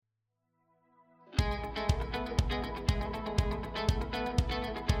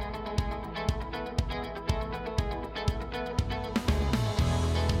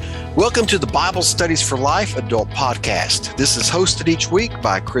Welcome to the Bible Studies for Life Adult Podcast. This is hosted each week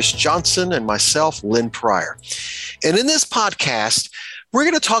by Chris Johnson and myself, Lynn Pryor. And in this podcast, we're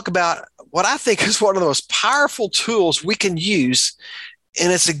going to talk about what I think is one of the most powerful tools we can use,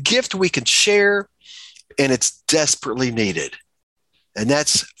 and it's a gift we can share, and it's desperately needed, and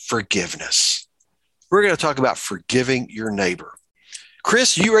that's forgiveness. We're going to talk about forgiving your neighbor.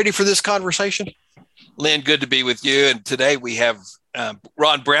 Chris, you ready for this conversation? Lynn, good to be with you. And today we have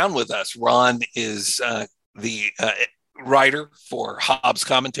Ron Brown with us. Ron is the writer for Hobbes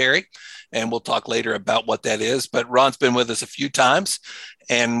Commentary, and we'll talk later about what that is. But Ron's been with us a few times,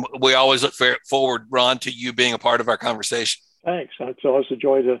 and we always look forward, Ron, to you being a part of our conversation. Thanks. It's always a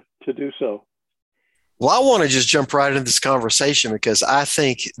joy to do so. Well, I want to just jump right into this conversation because I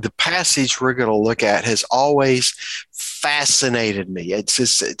think the passage we're going to look at has always fascinated me.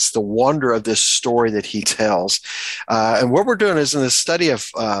 It's the wonder of this story that he tells. And what we're doing is in the study of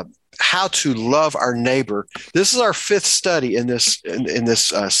how to love our neighbor. This is our fifth study in this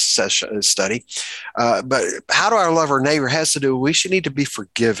study. But how do I love our neighbor has to do, we should need to be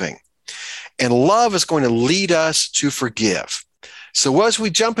forgiving. And love is going to lead us to forgive. So as we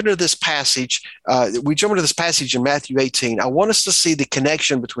jump into this passage, in Matthew 18, I want us to see the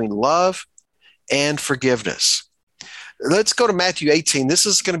connection between love and forgiveness. Let's go to Matthew 18. This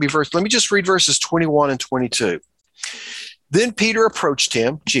is going to be let me just read verses 21 and 22. Then Peter approached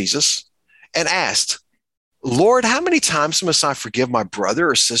him, Jesus, and asked, Lord, how many times must I forgive my brother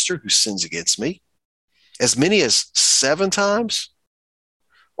or sister who sins against me? As many as 7 times?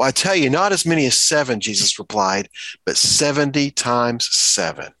 Well, I tell you, not as many as 7, Jesus replied, but 70 times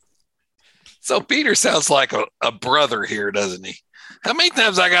 7. So Peter sounds like a brother here, doesn't he? How many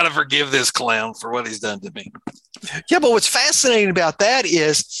times I got to forgive this clown for what he's done to me? Yeah, but what's fascinating about that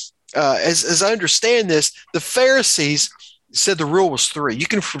is, as I understand this, the Pharisees said the rule was 3. You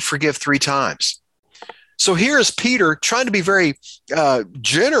can forgive 3 times. So here is Peter trying to be very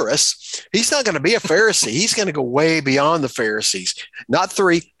generous. He's not going to be a Pharisee. He's going to go way beyond the Pharisees. Not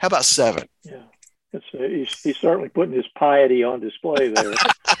 3. How about 7? Yeah, he's certainly putting his piety on display there,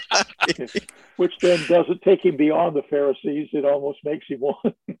 which then doesn't take him beyond the Pharisees. It almost makes him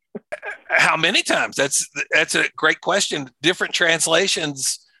one. How many times? That's a great question. Different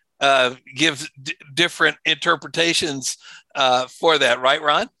translations give different interpretations for that, right,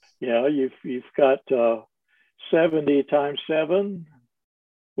 Ron? Yeah, you've got 70 times 7,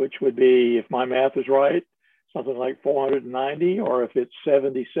 which would be, if my math is right, something like 490, or if it's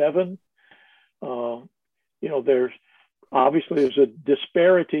 77. There's a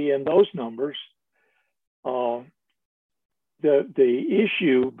disparity in those numbers. The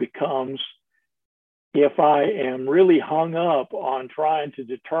issue becomes, if I am really hung up on trying to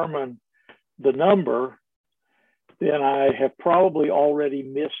determine the number, then I have probably already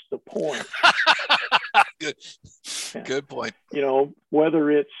missed the point. Good point.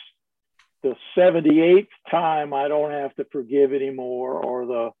 Whether it's the 78th time I don't have to forgive anymore, or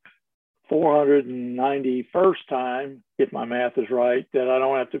the 491st time, if my math is right, that I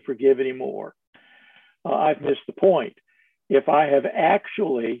don't have to forgive anymore, I've missed the point. If I have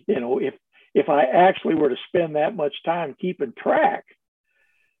actually, if I actually were to spend that much time keeping track,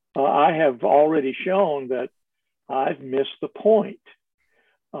 I have already shown that I've missed the point.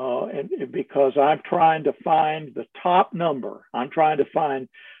 And because I'm trying to find the top number, I'm trying to find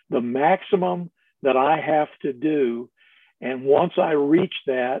the maximum that I have to do. And once I reach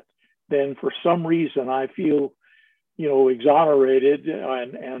that, then for some reason I feel, exonerated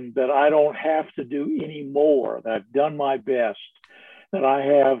and that I don't have to do any more, that I've done my best, that I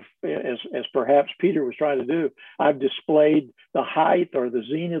have, as perhaps Peter was trying to do, I've displayed the height or the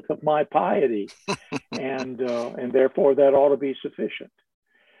zenith of my piety, and therefore that ought to be sufficient.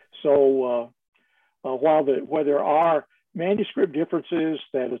 So while there are manuscript differences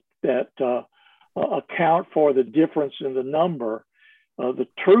that account for the difference in the number, the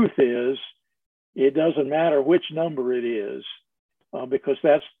truth is it doesn't matter which number it is, because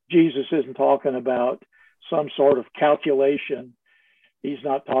Jesus isn't talking about some sort of calculation. He's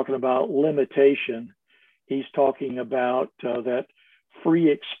not talking about limitation. He's talking about that free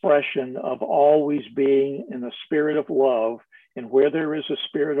expression of always being in the spirit of love. And where there is a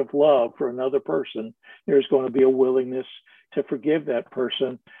spirit of love for another person, there's going to be a willingness to forgive that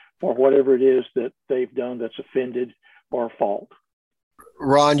person for whatever it is that they've done that's offended or fault.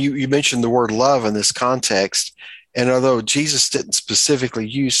 Ron, you mentioned the word love in this context. And although Jesus didn't specifically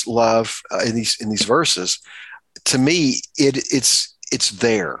use love in these verses, to me, it's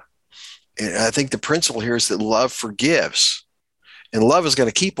there. And I think the principle here is that love forgives, and love is going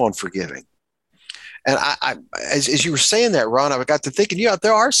to keep on forgiving. And as you were saying that, Ron, I got to thinking,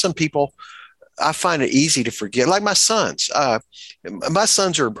 there are some people I find it easy to forget, like my sons. My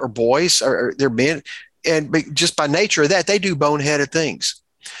sons are boys, or they're men, and just by nature of that, they do boneheaded things.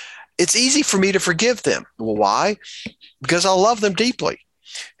 It's easy for me to forgive them. Well, why? Because I love them deeply.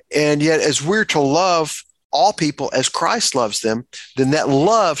 And yet, as we're to love all people as Christ loves them, then that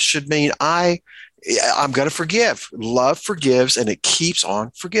love should mean I'm going to forgive. Love forgives, and it keeps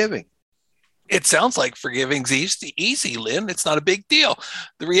on forgiving. It sounds like forgiving's easy, Lynn. It's not a big deal.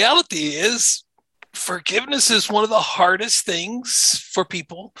 The reality is forgiveness is one of the hardest things for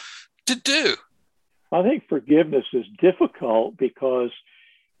people to do. I think forgiveness is difficult because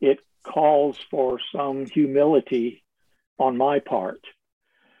it calls for some humility on my part.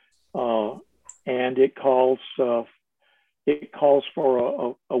 And it calls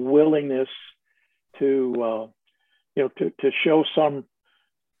for a willingness to show some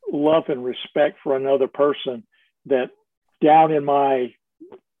love and respect for another person that down in my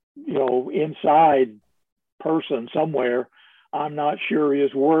inside person somewhere, I'm not sure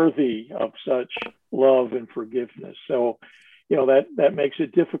is worthy of such love and forgiveness. So that makes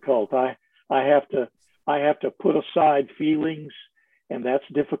it difficult. I have to put aside feelings, and that's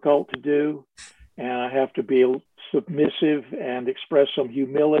difficult to do. And I have to be submissive and express some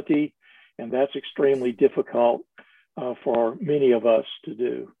humility, and that's extremely difficult for many of us to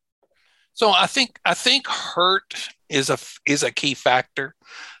do. So I think hurt is a key factor.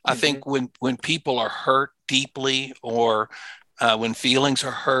 I think when people are hurt deeply, or when feelings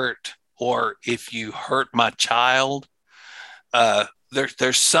are hurt, or if you hurt my child,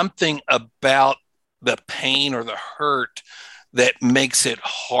 there's something about the pain or the hurt that makes it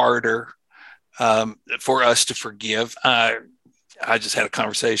harder for us to forgive. I just had a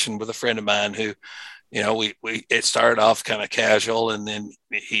conversation with a friend of mine who, it started off kind of casual, and then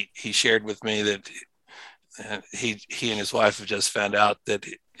he shared with me that he and his wife have just found out that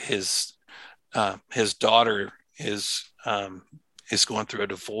his daughter is going through a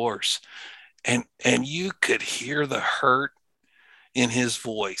divorce, and you could hear the hurt in his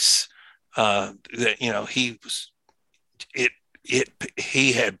voice. That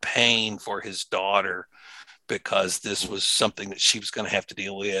he had pain for his daughter, because this was something that she was going to have to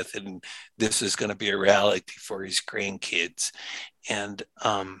deal with, and this is going to be a reality for his grandkids. And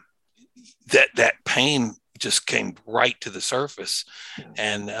that pain just came right to the surface.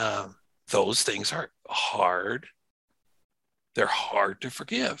 And those things are hard. They're hard to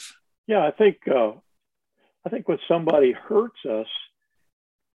forgive. Yeah, I think when somebody hurts us,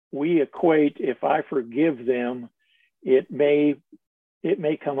 we equate, if I forgive them, it may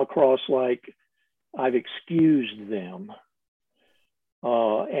come across like I've excused them,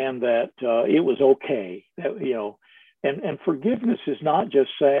 and that it was okay. That, and forgiveness is not just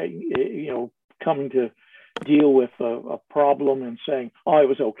saying, coming to deal with a problem and saying, "Oh, it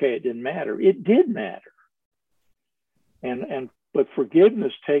was okay. It didn't matter." It did matter. But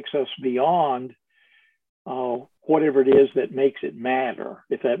forgiveness takes us beyond whatever it is that makes it matter,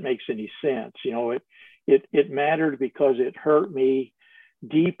 if that makes any sense. It mattered because it hurt me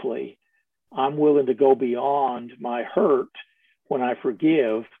deeply. I'm willing to go beyond my hurt when I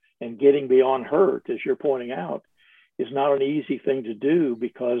forgive, and getting beyond hurt, as you're pointing out, is not an easy thing to do,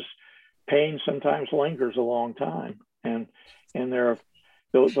 because pain sometimes lingers a long time, and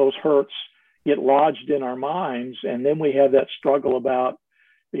those hurts get lodged in our minds, and then we have that struggle about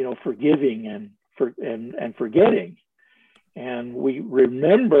forgiving and forgetting, and we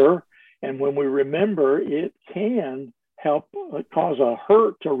remember, and when we remember, it can help cause a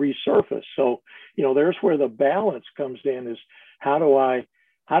hurt to resurface. So, there's where the balance comes in, is how do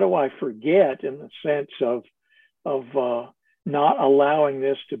I forget, in the sense of not allowing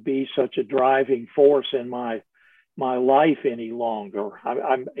this to be such a driving force in my life any longer.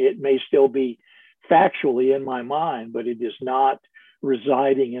 It may still be factually in my mind, but it is not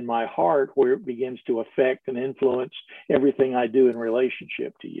residing in my heart, where it begins to affect and influence everything I do in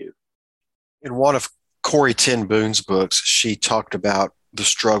relationship to you. In one of Corrie ten Boom's books, she talked about the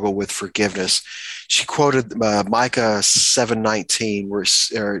struggle with forgiveness. She quoted Micah 7:19, where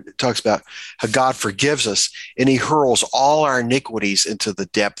it talks about how God forgives us and he hurls all our iniquities into the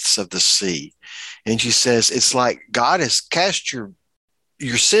depths of the sea. And she says, it's like God has cast your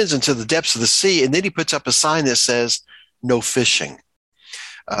sins into the depths of the sea, and then he puts up a sign that says, no fishing.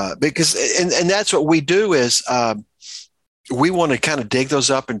 Because that's what we do, is we want to kind of dig those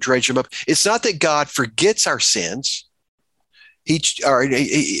up and dredge them up. It's not that God forgets our sins. He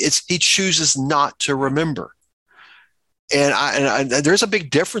chooses not to remember. there's a big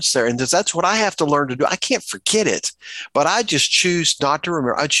difference there. And that's what I have to learn to do. I can't forget it, but I just choose not to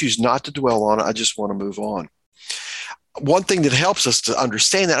remember. I choose not to dwell on it. I just want to move on. One thing that helps us to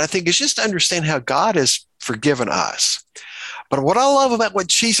understand that, I think, is just to understand how God has forgiven us. But what I love about what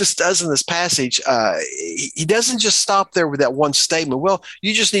Jesus does in this passage, he doesn't just stop there with that one statement. Well,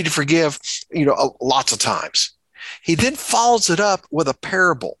 you just need to forgive, lots of times. He then follows it up with a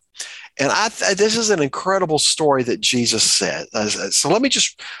parable. And this is an incredible story that Jesus said. So let me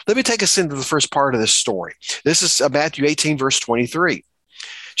take us into the first part of this story. This is Matthew 18, verse 23.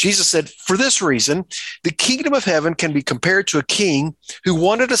 Jesus said, "For this reason, the kingdom of heaven can be compared to a king who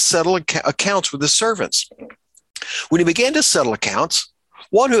wanted to settle accounts with his servants. When he began to settle accounts,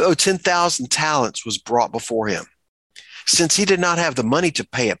 one who owed 10,000 talents was brought before him. Since he did not have the money to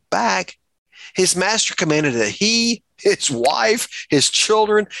pay it back, his master commanded that he, his wife, his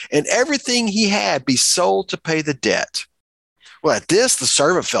children, and everything he had be sold to pay the debt. Well, at this, the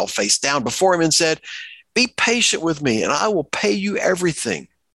servant fell face down before him and said, 'Be patient with me, and I will pay you everything.'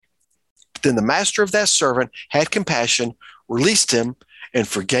 Then the master of that servant had compassion, released him, and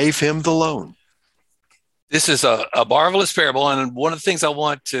forgave him the loan." This is a marvelous parable. And one of the things I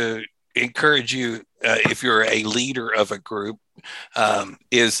want to encourage you, if you're a leader of a group,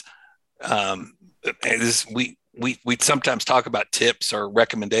 is we sometimes talk about tips or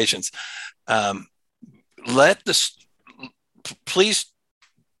recommendations. Please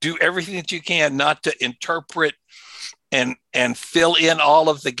do everything that you can not to interpret and fill in all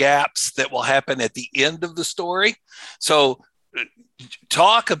of the gaps that will happen at the end of the story. So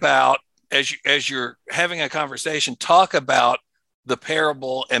talk about, as you're having a conversation, talk about the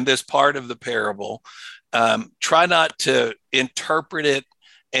parable and this part of the parable. Try not to interpret it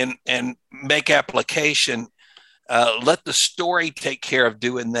and make application. Let the story take care of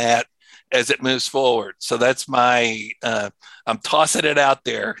doing that as it moves forward. So that's I'm tossing it out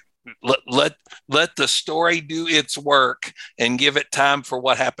there. Let the story do its work and give it time for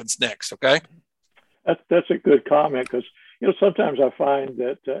what happens next. Okay. That's a good comment, because sometimes I find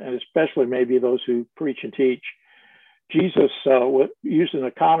that, and especially maybe those who preach and teach, Jesus used an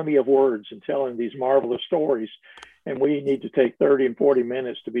economy of words in telling these marvelous stories, and we need to take 30 and 40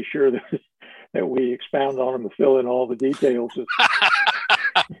 minutes to be sure that we expound on them and fill in all the details, as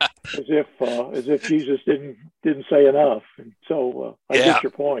if Jesus didn't say enough. And so I get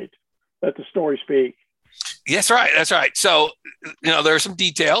your point. Let the story speak. Yes, right. That's right. So there are some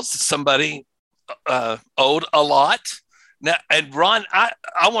details. Somebody owed a lot. Now, and Ron, I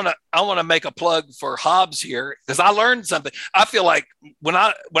want to make a plug for Hobbs here, because I learned something. I feel like when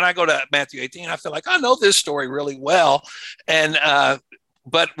I go to Matthew 18, I feel like I know this story really well. And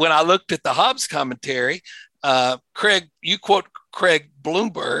but when I looked at the Hobbs commentary, you quote Craig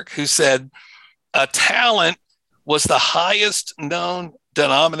Bloomberg, who said a talent was the highest known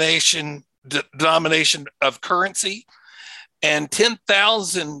denomination of currency, and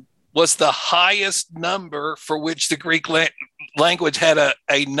 10,000 was the highest number for which the Greek language had a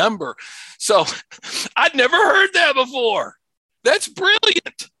number. So I'd never heard that before. That's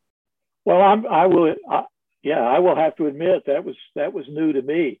brilliant. Well, I will have to admit that was new to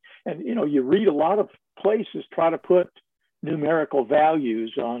me. And you read a lot of places try to put numerical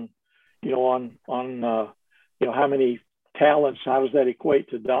values on how many talents, how does that equate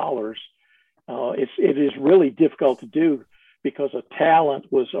to dollars? It is really difficult to do, because a talent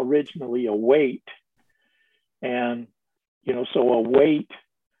was originally a weight, and so a weight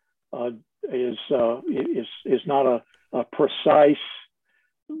is not a precise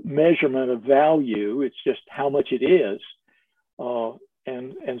measurement of value. It's just how much it is,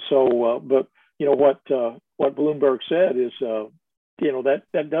 and so. But what Bloomberg said is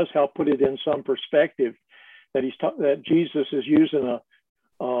that does help put it in some perspective. That Jesus is using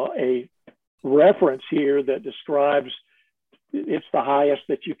a reference here that describes. It's the highest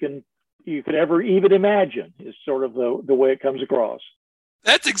that you could ever even imagine, is sort of the way it comes across.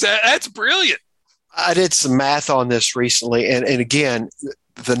 That's brilliant. I did some math on this recently, and again,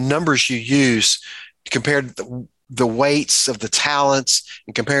 the numbers you use compared to the weights of the talents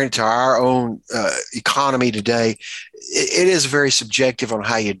and comparing it to our own economy today, it is very subjective on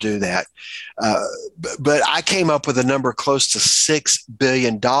how you do that. But I came up with a number close to $6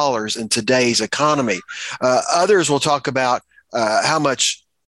 billion in today's economy. Others will talk about how much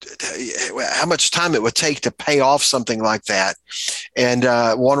time it would take to pay off something like that. And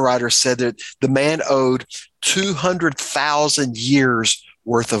one writer said that the man owed 200,000 years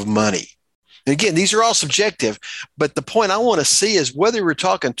worth of money. And again, these are all subjective, but the point I want to see is whether we're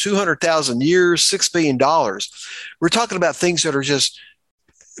talking 200,000 years, $6 billion, we're talking about things that are just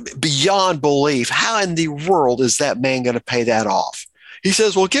beyond belief. How in the world is that man going to pay that off? He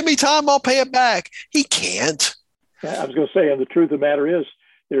says, well, give me time, I'll pay it back. He can't. I was going to say, and the truth of the matter is,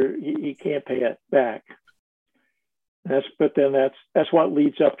 he can't pay it back. But then that's what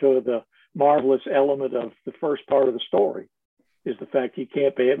leads up to the marvelous element of the first part of the story, is the fact he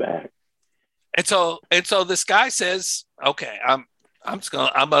can't pay it back. And so this guy says, okay, I'm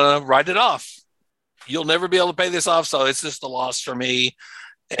gonna write it off. You'll never be able to pay this off, so it's just a loss for me.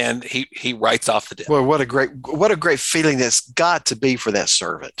 And he writes off the debt. Well, what a great feeling that's got to be for that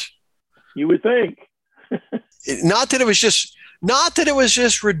servant. You would think. Not that it was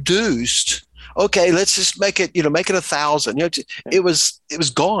just reduced. Okay, let's just make it 1,000. It was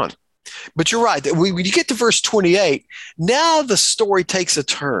gone. But you're right. When you get to verse 28, now the story takes a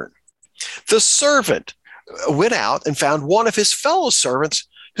turn. The servant went out and found one of his fellow servants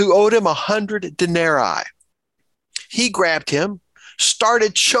who owed him 100 denarii. He grabbed him,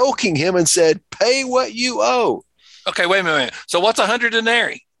 started choking him, and said, "Pay what you owe." Okay, wait a minute. So what's 100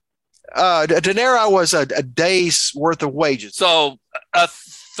 denarii? A denarii was a day's worth of wages. So a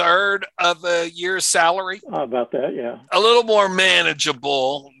third of a year's salary? About that, yeah. A little more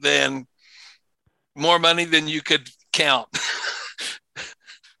manageable than more money than you could count.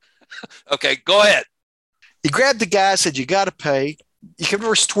 Okay, go ahead. He grabbed the guy, said, "You got to pay." You come to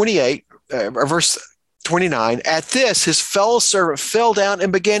verse 28, or verse 29. At this, his fellow servant fell down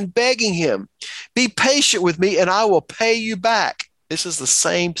and began begging him, "Be patient with me and I will pay you back." This is the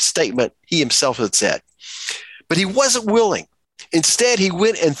same statement he himself had said. But he wasn't willing. Instead, he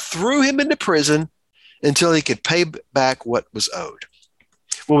went and threw him into prison until he could pay back what was owed.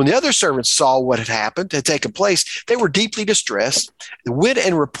 Well, when the other servants saw what had taken place, they were deeply distressed. They went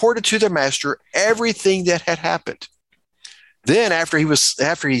and reported to their master everything that had happened. Then after he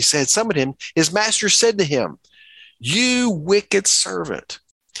had summoned him, his master said to him, "You wicked servant,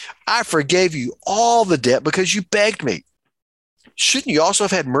 I forgave you all the debt because you begged me. Shouldn't you also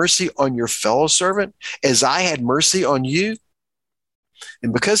have had mercy on your fellow servant as I had mercy on you?"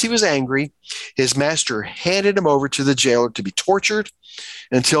 And because he was angry, his master handed him over to the jailer to be tortured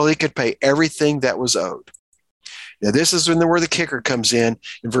until he could pay everything that was owed. Now, this is where the kicker comes in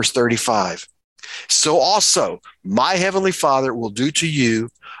verse 35. So also my heavenly Father will do to you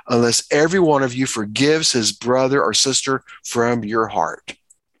unless every one of you forgives his brother or sister from your heart.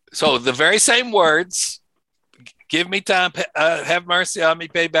 So the very same words, give me time, have mercy on me,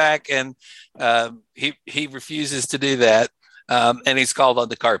 pay back. And he refuses to do that. And he's called on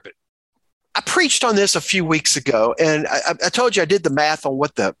the carpet. I preached on this a few weeks ago, and I told you I did the math on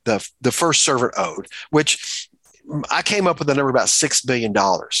what the first servant owed, which I came up with a number about $6 billion.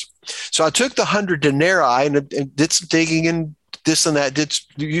 So I took the 100 denarii and did some digging and this and that,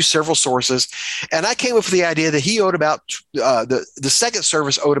 used several sources, and I came up with the idea that he owed about the second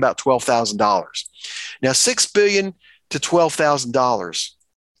service owed about $12,000. Now, $6 billion to $12,000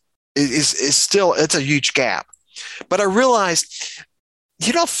 is still, it's a huge gap. But I realized,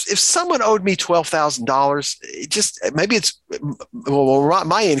 if someone owed me $12,000,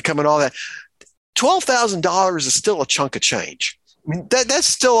 my income and all that, $12,000 is still a chunk of change. I mean, that's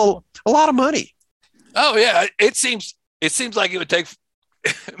still a lot of money. Oh yeah, it seems like it would take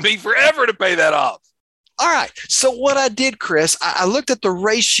me forever to pay that off. All right. So what I did, Chris, I looked at the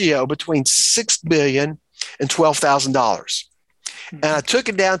ratio between $6 billion and $12,000, and I took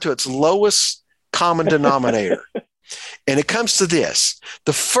it down to its lowest common denominator. And it comes to this.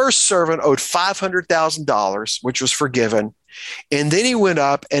 The first servant owed $500,000, which was forgiven. And then he went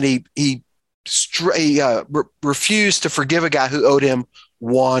up and he refused to forgive a guy who owed him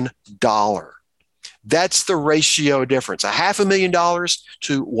 $1. That's the ratio difference, $500,000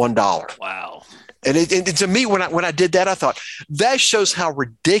 to $1. Wow. And to me, when I did that, I thought that shows how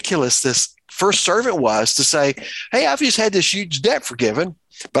ridiculous this first servant was to say, "Hey, I've just had this huge debt forgiven,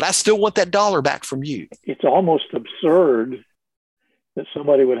 but I still want that $1 back from you." It's almost absurd that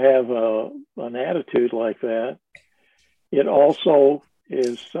somebody would have an attitude like that. It also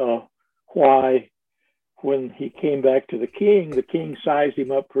is why when he came back to the king sized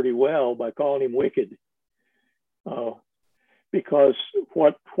him up pretty well by calling him wicked. Because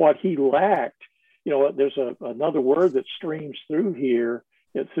what he lacked, there's another word that streams through here,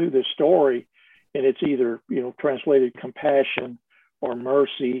 through this story, and it's either, translated compassion or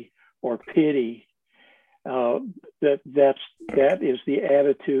mercy or pity. That is the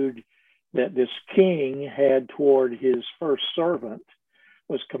attitude that this king had toward his first servant,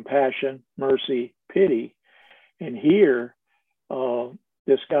 was compassion, mercy, pity. And here,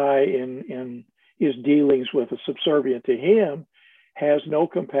 this guy in his dealings with a subservient to him has no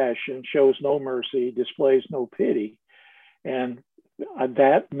compassion, shows no mercy, displays no pity. And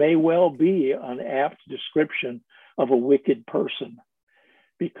that may well be an apt description of a wicked person,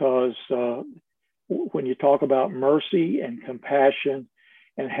 because when you talk about mercy and compassion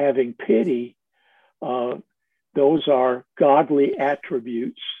and having pity, those are godly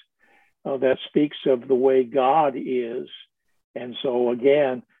attributes that speaks of the way God is. And so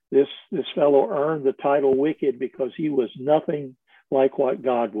again, this fellow earned the title wicked because he was nothing like what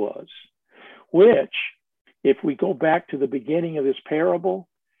God was, which, if we go back to the beginning of this parable,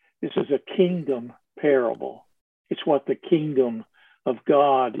 this is a kingdom parable. It's what the kingdom of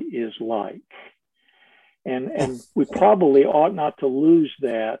God is like. And we probably ought not to lose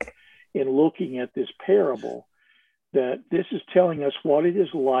that in looking at this parable, that this is telling us what it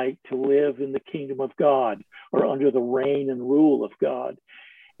is like to live in the kingdom of God or under the reign and rule of God.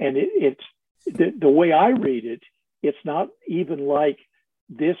 And it's the way I read it, it's not even like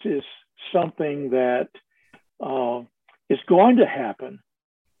this is something that is going to happen.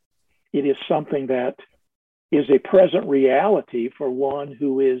 It is something that is a present reality for one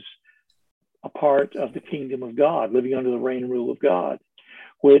who is a part of the kingdom of God, living under the reign and rule of God,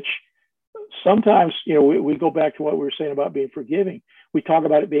 which sometimes, we go back to what we were saying about being forgiving. We talk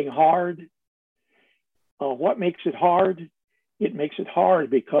about it being hard. What makes it hard? It makes it hard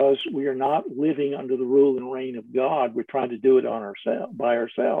because we are not living under the rule and reign of God. We're trying to do it by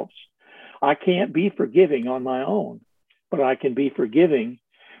ourselves. I can't be forgiving on my own, but I can be forgiving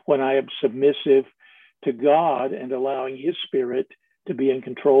when I am submissive to God and allowing His Spirit to be in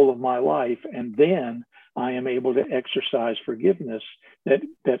control of my life. And then I am able to exercise forgiveness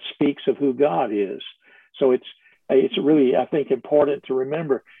that speaks of who God is. So it's really, I think, important to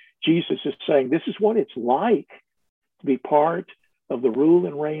remember Jesus is saying this is what it's like to be part of the rule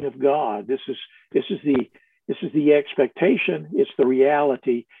and reign of God. This is the expectation. It's the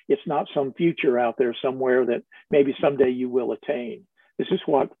reality. It's not some future out there somewhere that maybe someday you will attain. This is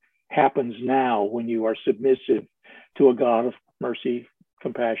what happens now when you are submissive to a God of mercy,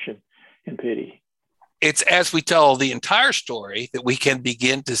 compassion, and pity. It's as we tell the entire story that we can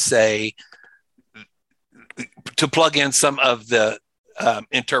begin to say, to plug in some of the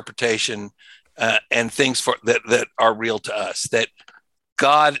interpretation and things that are real to us, that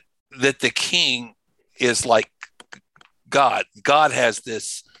the king is like God. God has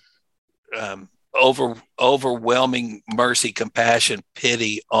this overwhelming mercy, compassion,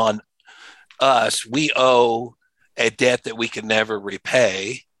 pity on us. We owe a debt that we can never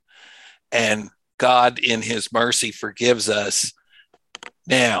repay, and God in His mercy forgives us.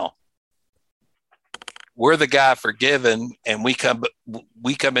 Now we're the guy forgiven, and we come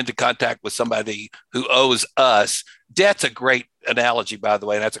into contact with somebody who owes us. Debt's a great analogy, by the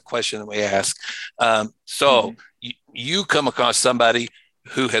way. That's a question that we ask. You come across somebody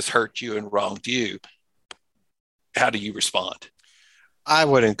who has hurt you and wronged you. How do you respond? I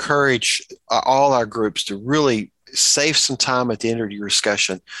would encourage all our groups to really save some time at the end of your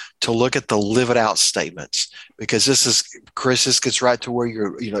discussion to look at the live it out statements, because Chris, this gets right to where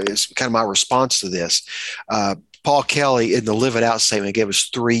it's kind of my response to this. Paul Kelly in the live it out statement gave us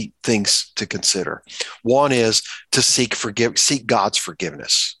three things to consider. One is to seek God's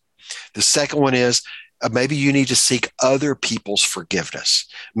forgiveness. The second one is maybe you need to seek other people's forgiveness.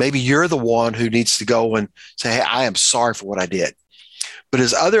 Maybe you're the one who needs to go and say, hey, I am sorry for what I did. But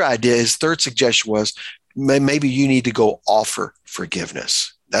his third suggestion was, maybe you need to go offer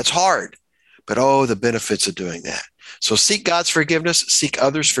forgiveness. That's hard, but the benefits of doing that. So seek God's forgiveness, seek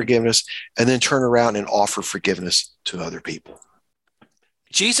others' forgiveness, and then turn around and offer forgiveness to other people.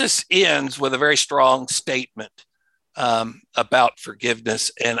 Jesus ends with a very strong statement about forgiveness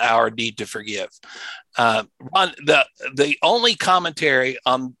and our need to forgive. Ron, the only commentary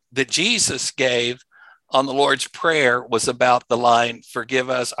that Jesus gave on the Lord's Prayer was about the line, forgive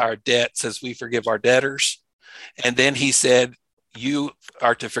us our debts as we forgive our debtors. And then he said, you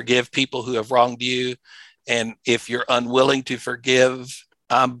are to forgive people who have wronged you. And if you're unwilling to forgive,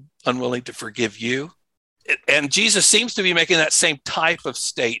 I'm unwilling to forgive you. And Jesus seems to be making that same type of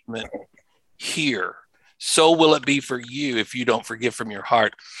statement here. So will it be for you if you don't forgive from your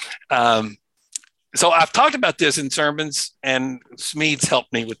heart. So I've talked about this in sermons, and Smedes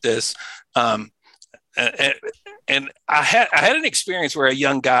helped me with this. And I had an experience where a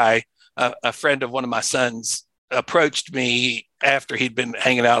young guy, a friend of one of my sons, approached me after he'd been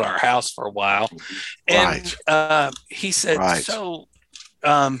hanging out at our house for a while. And he said, so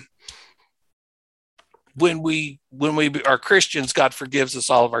when we are Christians, God forgives us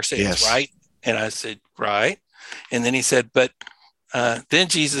all of our sins, yes. Right? And I said, right. And then he said, but then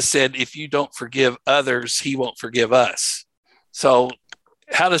Jesus said, if you don't forgive others, He won't forgive us. So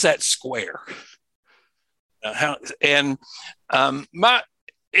how does that square? And my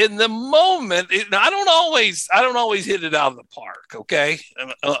in the moment, I don't always hit it out of the park. Okay,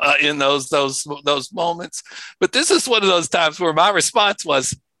 in those moments, but this is one of those times where my response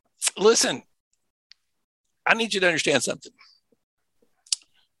was, "Listen, I need you to understand something.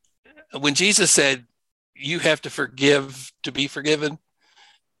 When Jesus said you have to forgive to be forgiven,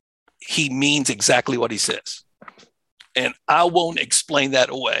 he means exactly what he says, and I won't explain that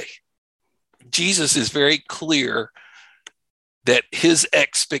away. Jesus is very clear that his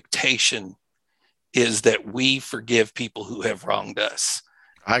expectation is that we forgive people who have wronged us."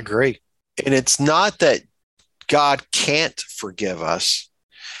 I agree. And it's not that God can't forgive us.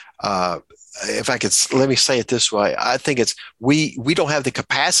 If I could, let me say it this way. I think it's we don't have the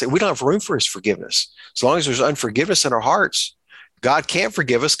capacity. We don't have room for his forgiveness. As long as there's unforgiveness in our hearts, God can't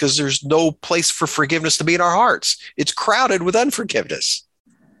forgive us because there's no place for forgiveness to be in our hearts. It's crowded with unforgiveness.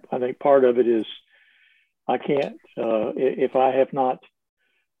 I think part of it is I can't,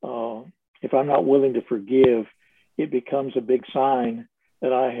 if I'm not willing to forgive, it becomes a big sign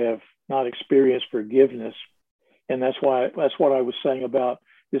that I have not experienced forgiveness. And that's what I was saying about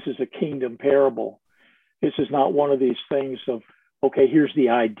this is a kingdom parable. This is not one of these things of, okay, here's the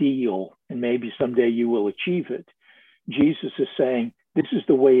ideal, and maybe someday you will achieve it. Jesus is saying, this is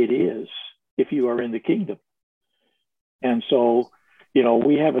the way it is if you are in the kingdom. And so,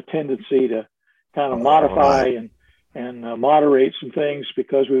 we have a tendency to kind of modify and moderate some things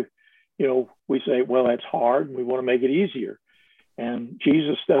because we say, well, that's hard and we want to make it easier. And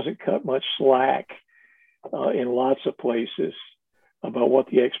Jesus doesn't cut much slack in lots of places about what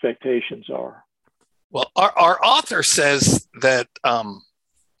the expectations are. Well, our author says that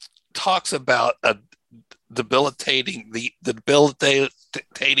talks about the debilitating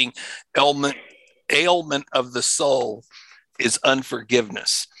ailment of the soul is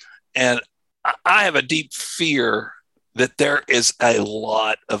unforgiveness. And I have a deep fear that there is a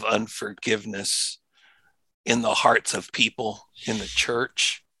lot of unforgiveness in the hearts of people in the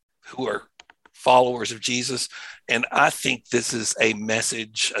church who are followers of Jesus. And I think this is a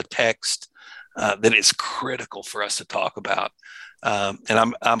message, a text that is critical for us to talk about.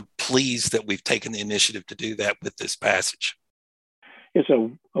 And I'm pleased that we've taken the initiative to do that with this passage. It's a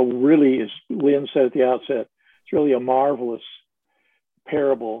really, as Lynn said at the outset, it's really a marvelous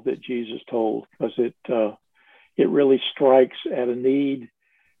parable that Jesus told, because it really strikes at a need,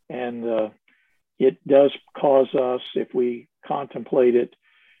 and it does cause us, if we contemplate it,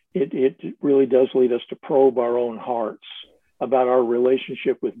 it really does lead us to probe our own hearts about our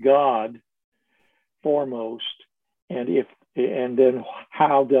relationship with God foremost, and then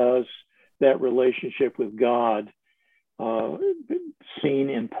how does that relationship with God seen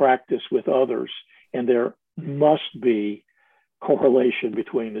in practice with others? And there must be correlation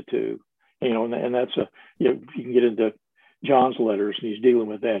between the two, and that's you can get into John's letters and he's dealing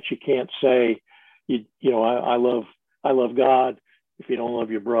with that. You can't say, I love God if you don't love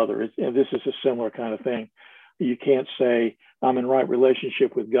your brother. And this is a similar kind of thing. You can't say I'm in right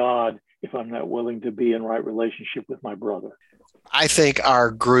relationship with God if I'm not willing to be in right relationship with my brother. I think our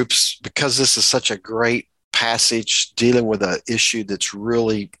groups, because this is such a great passage dealing with an issue that's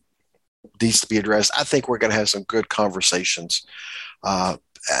really needs to be addressed, I think we're going to have some good conversations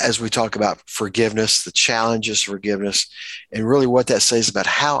as we talk about forgiveness, the challenges of forgiveness, and really what that says about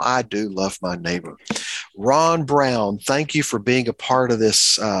how I do love my neighbor. Ron Brown, thank you for being a part of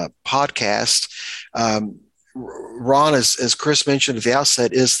this podcast. Ron, as Chris mentioned at the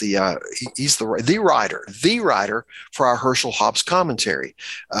outset, is he's the writer for our Herschel Hobbs commentary.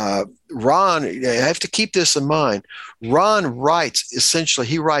 Ron, I have to keep this in mind. Ron writes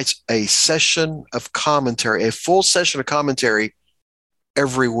a session of commentary, a full session of commentary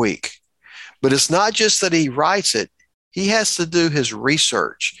every week. But it's not just that he writes it; he has to do his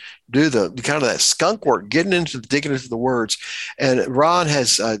research, do the kind of that skunk work, digging into the words. And Ron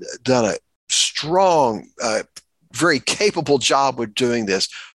has done a strong, very capable job with doing this.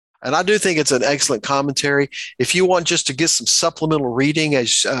 And I do think it's an excellent commentary. If you want just to get some supplemental reading,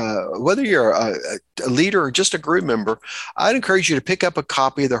 as whether you're a leader or just a group member, I'd encourage you to pick up a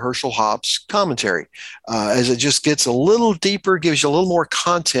copy of the Herschel Hobbs commentary, as it just gets a little deeper, gives you a little more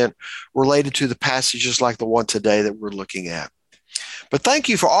content related to the passages like the one today that we're looking at. But thank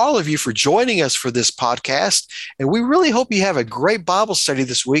you for all of you for joining us for this podcast. And we really hope you have a great Bible study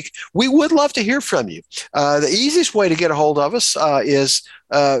this week. We would love to hear from you. The easiest way to get a hold of us is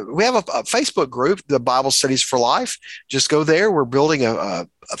we have a Facebook group, the Bible Studies for Life. Just go there. We're building a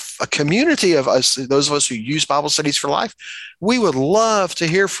community of us, those of us who use Bible Studies for Life. We would love to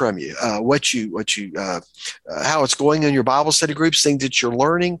hear from you, how it's going in your Bible study groups, things that you're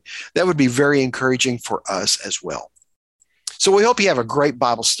learning. That would be very encouraging for us as well. So we hope you have a great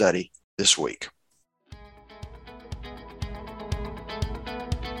Bible study this week.